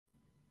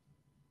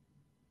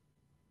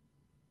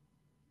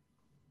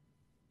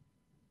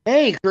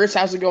Hey, Chris,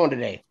 how's it going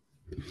today?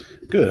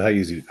 Good. How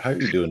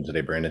you doing today,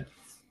 Brandon?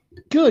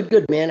 Good,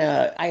 good, man.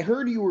 I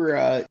heard you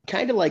were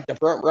kind of like the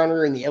front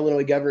runner in the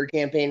Illinois governor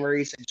campaign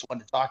race. I just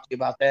wanted to talk to you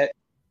about that.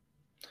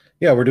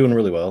 Yeah, we're doing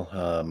really well.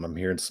 I'm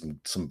hearing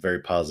some very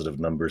positive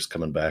numbers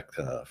coming back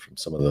from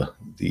some of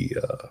the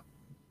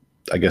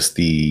I guess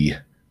the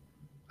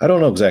I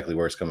don't know exactly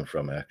where it's coming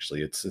from.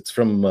 Actually, it's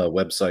from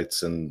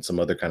websites and some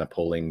other kind of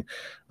polling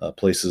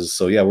places.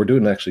 So yeah, we're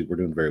doing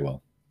very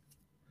well.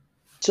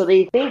 So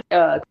they think,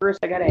 Chris,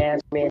 I gotta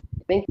ask, man,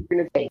 I think you're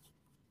gonna take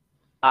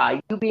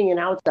you being an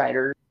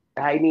outsider.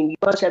 I mean, you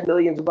must have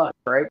millions of bucks,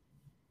 right?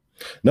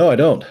 No, I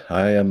don't.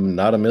 I am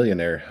not a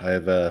millionaire.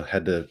 I've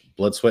had to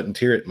blood, sweat, and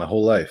tear it my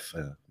whole life.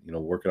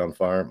 Working on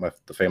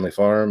the family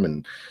farm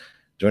and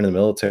joining the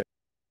military,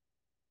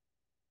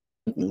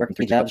 working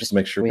three jobs just to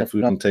make sure we have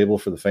food on the table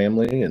for the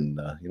family. And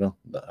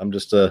I'm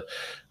just a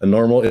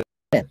normal.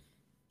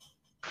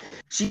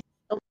 See,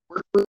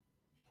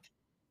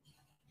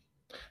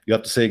 You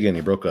have to say again.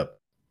 You broke up.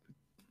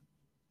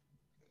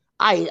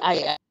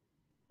 I,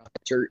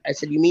 sir, I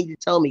said, you mean to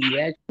tell me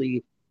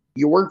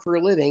you work for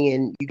a living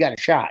and you got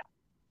a shot?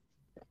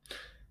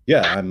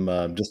 Yeah,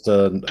 I'm just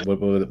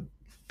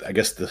I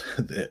guess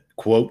the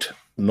quote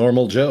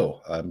normal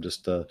Joe. I'm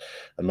just a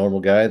normal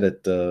guy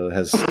that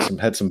has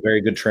had some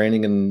very good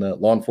training in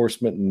law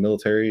enforcement and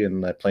military,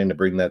 and I plan to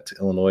bring that to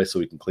Illinois so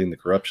we can clean the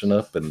corruption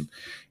up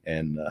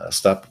and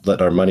stop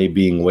letting our money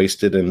being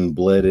wasted and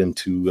bled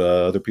into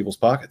other people's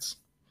pockets.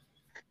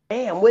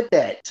 Hey, I'm with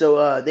that.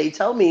 So they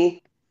tell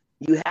me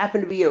you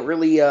happen to be a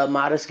really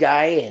modest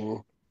guy,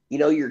 and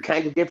you're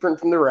kind of different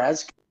from the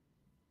rest.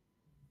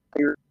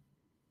 You're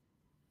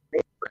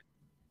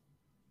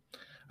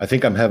I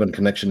think I'm having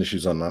connection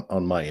issues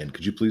on my end.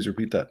 Could you please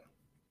repeat that?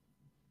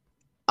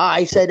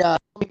 I said,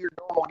 you're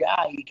a normal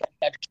guy. You kind of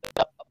got your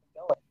stuff up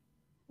and going.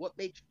 What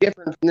makes you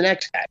different from the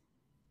next guy?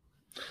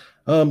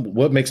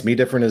 What makes me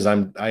different is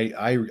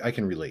I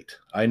can relate.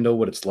 I know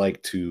what it's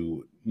like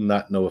to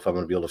not know if I'm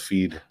going to be able to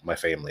feed my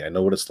family. I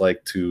know what it's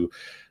like to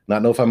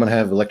not know if I'm going to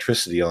have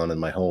electricity on in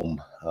my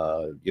home.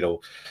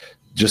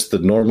 Just the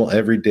normal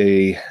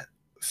everyday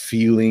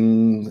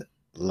feeling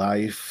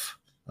life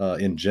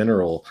in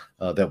general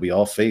that we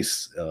all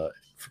face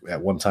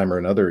at one time or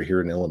another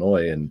here in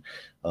Illinois. And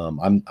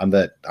I'm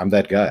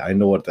that guy. I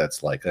know what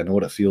that's like. I know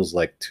what it feels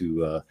like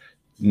to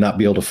not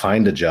be able to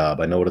find a job.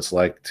 I know what it's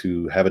like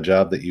to have a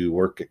job that you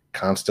work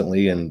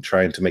constantly and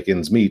trying to make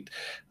ends meet,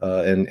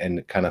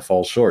 and kind of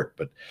fall short.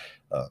 But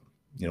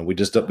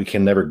we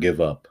can never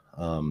give up.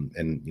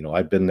 And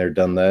I've been there,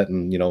 done that,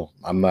 and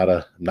I'm not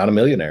a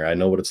millionaire. I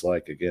know what it's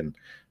like. Again,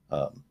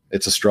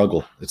 it's a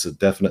struggle. It's a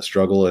definite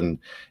struggle, and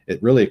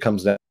it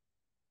comes down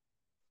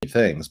to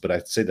things. But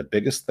I'd say the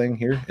biggest thing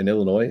here in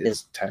Illinois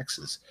is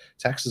taxes.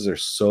 Taxes are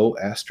so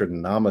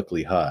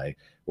astronomically high.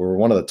 We're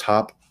one of the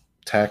top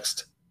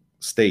taxed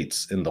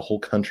states in the whole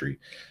country,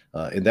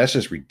 and that's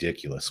just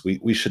ridiculous.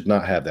 We should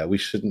not have that. We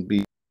shouldn't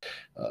be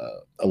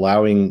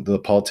allowing the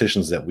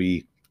politicians that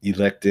we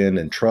elect in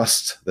and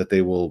trust that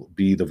they will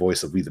be the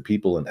voice of we the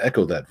people and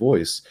echo that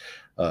voice.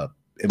 And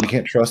we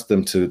can't trust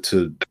them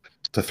to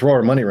throw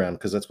our money around,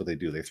 because that's what they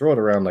do. They throw it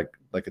around like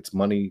it's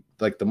money,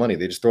 like the money.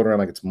 They just throw it around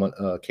like it's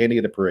candy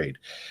at a parade,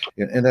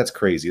 and that's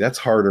crazy. That's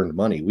hard earned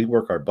money. We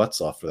work our butts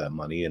off for that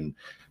money, and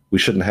we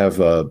shouldn't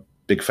have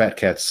big fat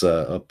cats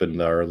up in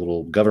our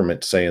little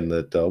government saying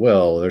that,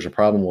 well, there's a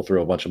problem, we'll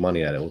throw a bunch of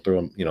money at it. We'll throw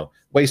them,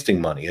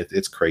 wasting money.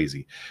 It's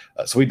crazy.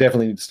 So we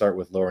definitely need to start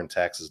with lowering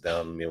taxes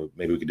down.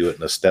 Maybe we could do it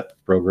in a step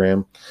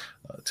program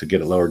to get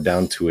it lowered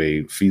down to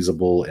a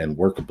feasible and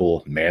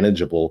workable,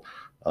 manageable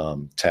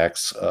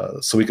tax,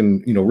 so we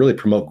can really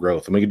promote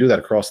growth. And we can do that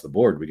across the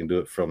board. We can do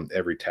it from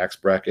every tax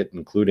bracket,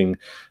 including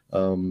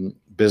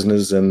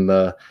business and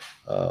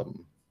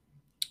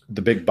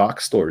the big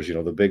box stores,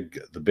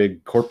 the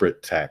big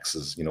corporate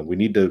taxes. We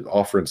need to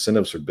offer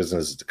incentives for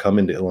businesses to come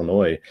into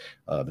Illinois,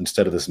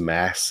 instead of this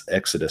mass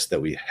exodus that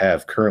we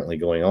have currently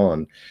going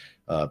on.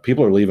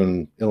 People are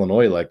leaving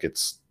Illinois like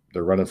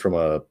they're running from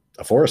a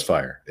forest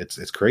fire.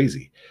 It's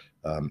crazy.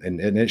 And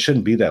it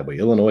shouldn't be that way.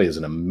 Illinois is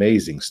an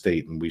amazing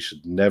state, and we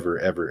should never,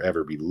 ever,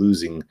 ever be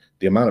losing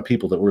the amount of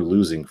people that we're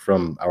losing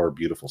from our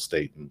beautiful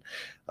state. And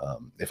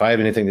if I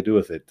have anything to do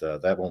with it,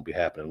 that won't be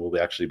happening.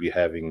 We'll actually be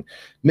having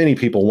many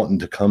people wanting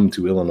to come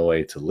to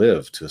Illinois to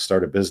live, to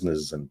start a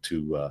business, and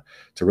to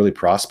really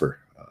prosper.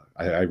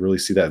 I really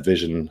see that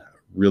vision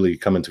really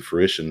coming to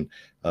fruition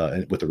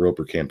with the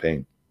Roper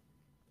campaign.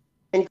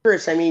 And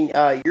Chris, I mean,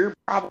 you're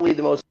probably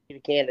the most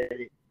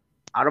candidate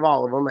out of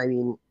all of them. I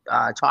mean,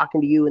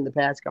 talking to you in the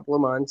past couple of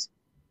months,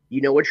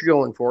 you know what you're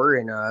going for,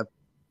 and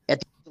at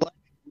the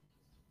election,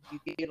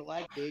 you get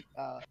elected.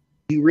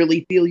 You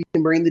really feel you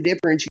can bring the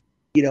difference.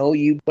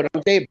 You put on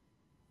the table.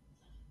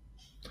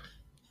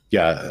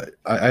 Yeah,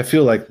 I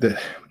feel like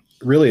that.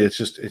 Really, it's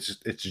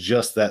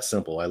just that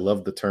simple. I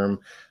love the term.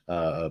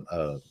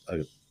 A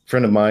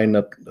friend of mine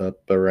up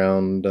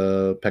around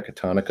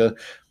Pecatonica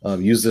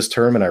used this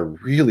term, and I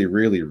really,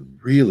 really,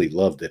 really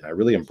loved it. I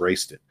really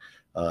embraced it,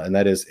 and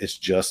that is, it's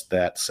just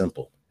that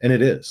simple, and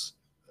it is.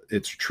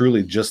 it's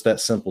truly just that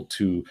simple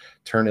to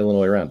turn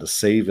Illinois around, to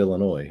save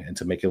Illinois and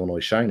to make Illinois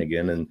shine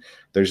again. And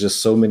there's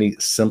just so many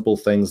simple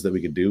things that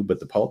we could do, but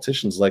the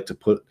politicians like to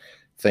put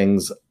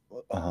things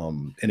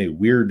in a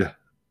weird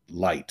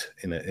light,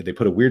 they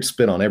put a weird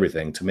spin on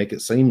everything to make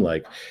it seem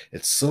like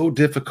it's so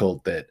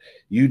difficult that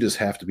you just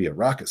have to be a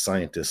rocket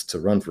scientist to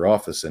run for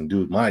office and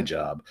do my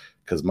job,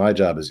 because my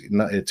job is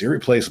not, it's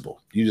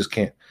irreplaceable. You just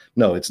can't.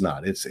 No, it's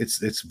not.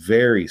 It's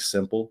very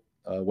simple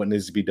what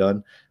needs to be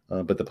done,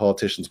 but the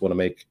politicians want to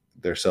make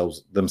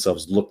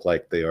themselves look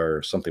like they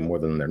are something more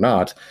than they're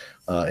not,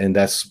 and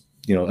that's,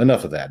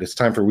 enough of that. It's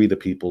time for we the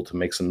people to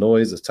make some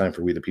noise. It's time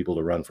for we the people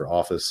to run for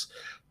office,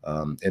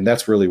 and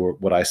that's really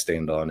what I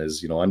stand on.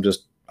 Is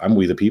I'm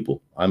we the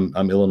people. I'm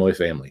Illinois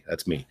family.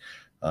 That's me.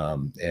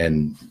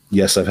 And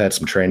yes, I've had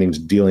some trainings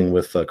dealing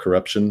with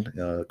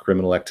corruption,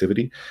 criminal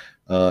activity,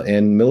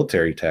 and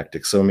military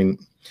tactics. So, I mean,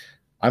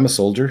 I'm a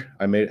soldier.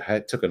 I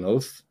took an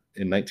oath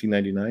in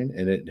 1999,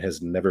 and it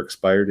has never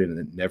expired, and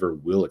it never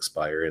will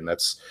expire. And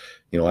that's,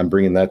 I'm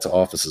bringing that to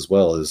office as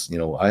well. Is,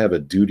 I have a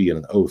duty and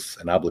an oath,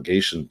 an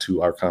obligation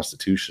to our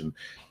Constitution,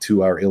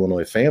 to our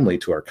Illinois family,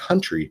 to our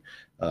country,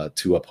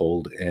 to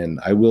uphold, and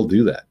I will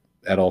do that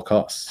at all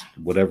costs.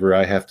 Whatever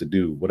I have to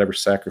do, whatever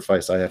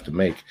sacrifice I have to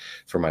make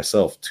for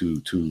myself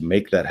to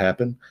make that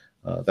happen,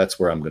 that's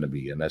where I'm going to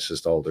be, and that's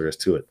just all there is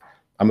to it.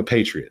 I'm a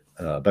patriot.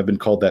 I've been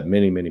called that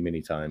many, many,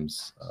 many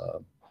times,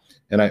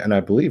 and I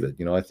believe it.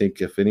 I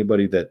think if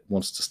anybody that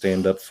wants to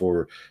stand up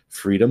for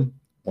freedom,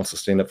 wants to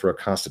stand up for a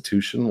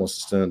constitution,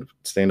 wants to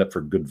stand up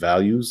for good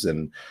values,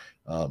 and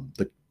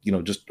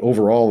just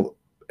overall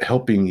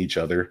helping each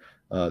other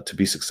to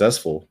be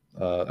successful,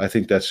 I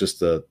think that's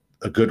just a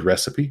good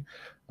recipe.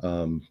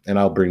 And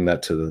I'll bring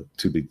that to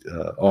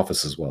the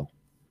office as well.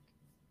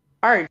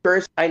 All right,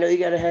 Chris, I know you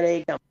got a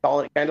headache. I'm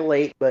calling it kind of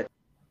late, but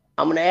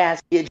I'm going to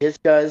ask you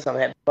just because I'm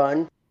having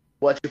fun.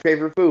 What's your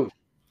favorite food?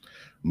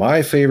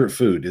 My favorite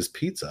food is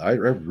pizza. I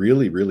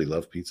really, really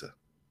love pizza.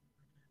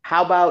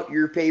 How about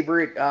your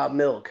favorite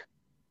milk?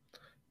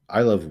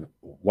 I love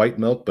white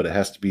milk, but it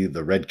has to be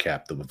the red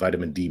cap, the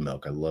vitamin D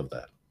milk. I love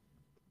that.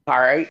 All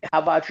right.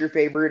 How about your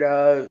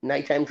favorite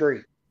nighttime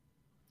treat?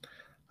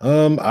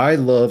 I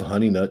love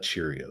Honey Nut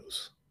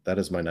Cheerios. That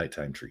is my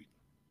nighttime treat.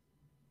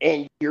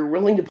 And you're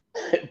willing to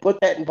put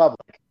that in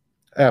public?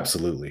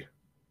 Absolutely.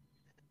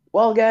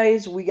 Well,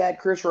 guys, we got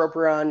Chris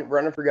Roper on,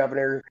 running for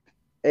governor.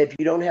 If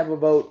you don't have a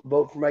vote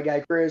for my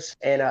guy Chris.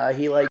 And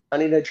he likes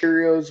Honey Nut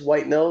Cheerios,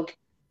 white milk,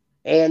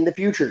 and the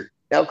future.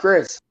 Now,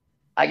 Chris,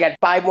 I got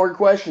 5 more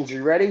questions. Are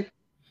you ready?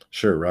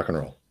 Sure, rock and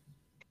roll.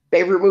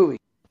 Favorite movie?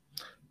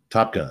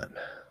 Top Gun.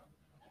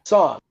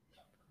 Song?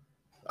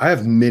 I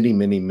have many,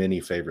 many, many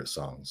favorite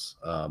songs.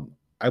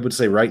 I would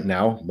say right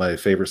now, my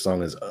favorite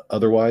song is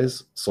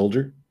Otherwise,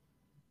 Soldier.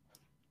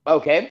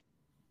 Okay.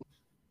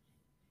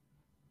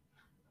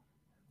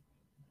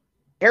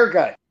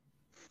 Haircut?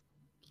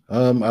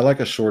 I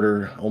like a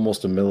shorter,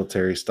 almost a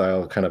military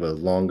style, kind of a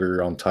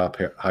longer on top,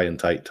 high and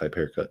tight type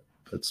haircut.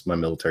 That's my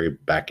military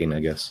backing, I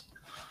guess.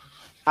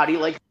 How do you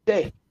like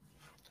steak?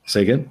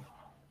 Say again?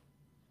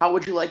 How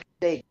would you like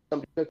steak?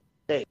 Somebody cook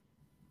steak.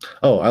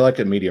 Oh, I like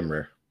it medium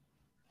rare.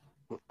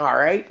 All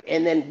right.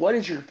 And then what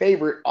is your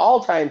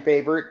all-time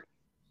favorite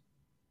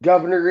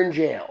governor in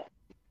jail?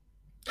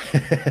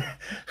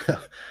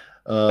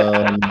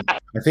 I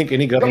think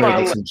any governor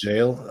that's in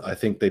jail, I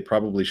think they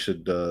probably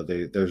should,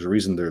 there's a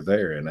reason they're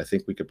there. And I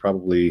think we could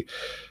probably,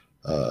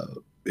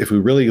 if we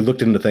really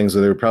looked into things,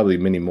 there are probably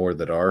many more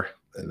that are,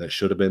 and that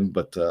should have been.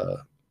 But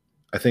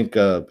I think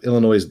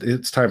Illinois,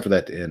 it's time for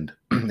that to end.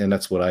 And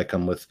that's what I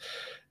come with.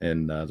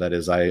 And that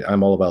is,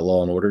 I'm all about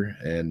law and order.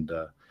 And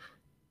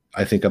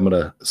I think I'm going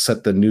to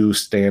set the new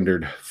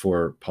standard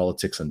for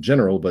politics in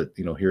general, but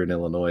here in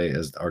Illinois,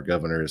 as our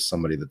governor is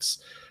somebody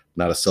that's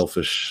not a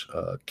selfish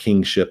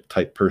kingship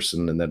type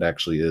person, and that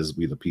actually is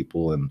we the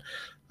people, and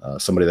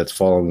somebody that's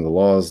following the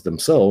laws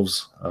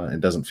themselves and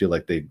doesn't feel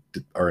like they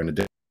are in a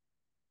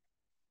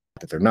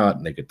that they're not,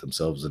 and they get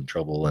themselves in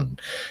trouble.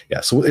 And yeah,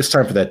 so it's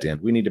time for that to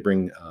end. We need to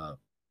bring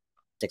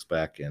politics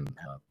back and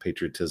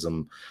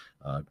patriotism,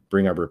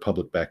 bring our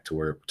republic back to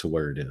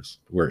where it is,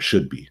 where it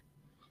should be.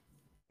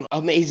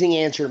 Amazing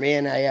answer,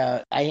 man.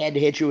 I had to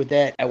hit you with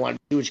that. I wanted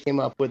to see what you came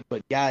up with,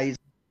 but guys,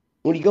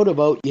 when you go to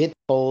vote, you hit the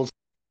polls.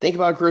 Think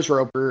about Chris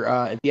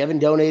Roper. If you haven't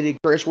donated,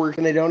 Chris, where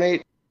can they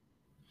donate?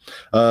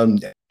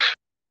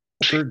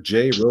 Christopher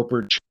J.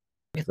 Roper.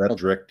 That'll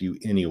direct you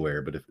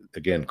anywhere. But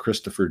again,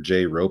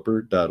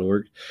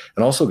 ChristopherJRoper.org.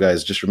 And also,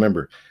 guys, just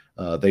remember,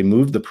 they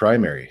moved the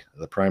primary.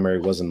 The primary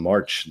was in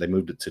March. They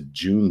moved it to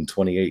June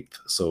 28th.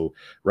 So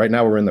right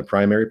now we're in the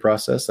primary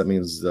process. That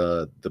means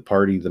the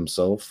party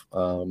themselves,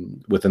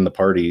 within the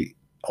party,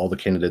 all the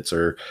candidates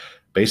are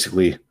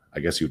basically,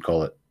 I guess you would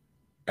call it,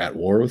 at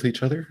war with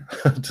each other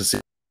to see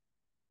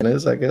what it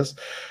is, I guess.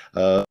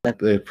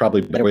 There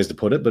probably better ways to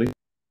put it, but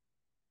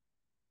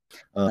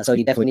so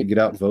you definitely need to get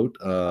out and vote.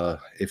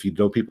 If you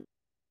know people,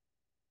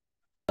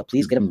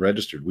 please get them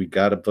registered. We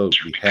got to vote.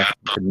 We have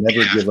to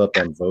never give up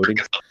on voting.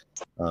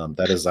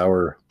 That is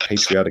our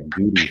patriotic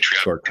duty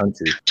to our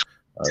country.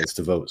 is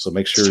to vote. So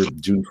make sure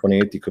June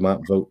 28th you come out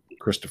and vote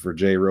Christopher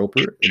J.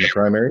 Roper in the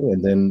primary,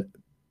 and then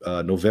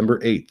November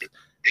 8th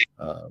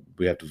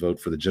we have to vote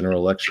for the general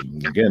election.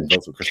 And again,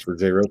 vote for Christopher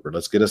J. Roper.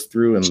 Let's get us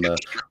through, and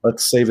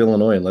let's save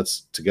Illinois, and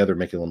let's together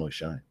make Illinois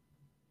shine.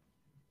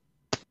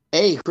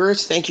 Hey,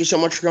 Chris, thank you so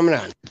much for coming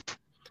on.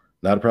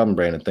 Not a problem,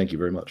 Brandon. Thank you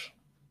very much.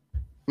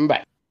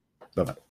 Bye. Bye-bye.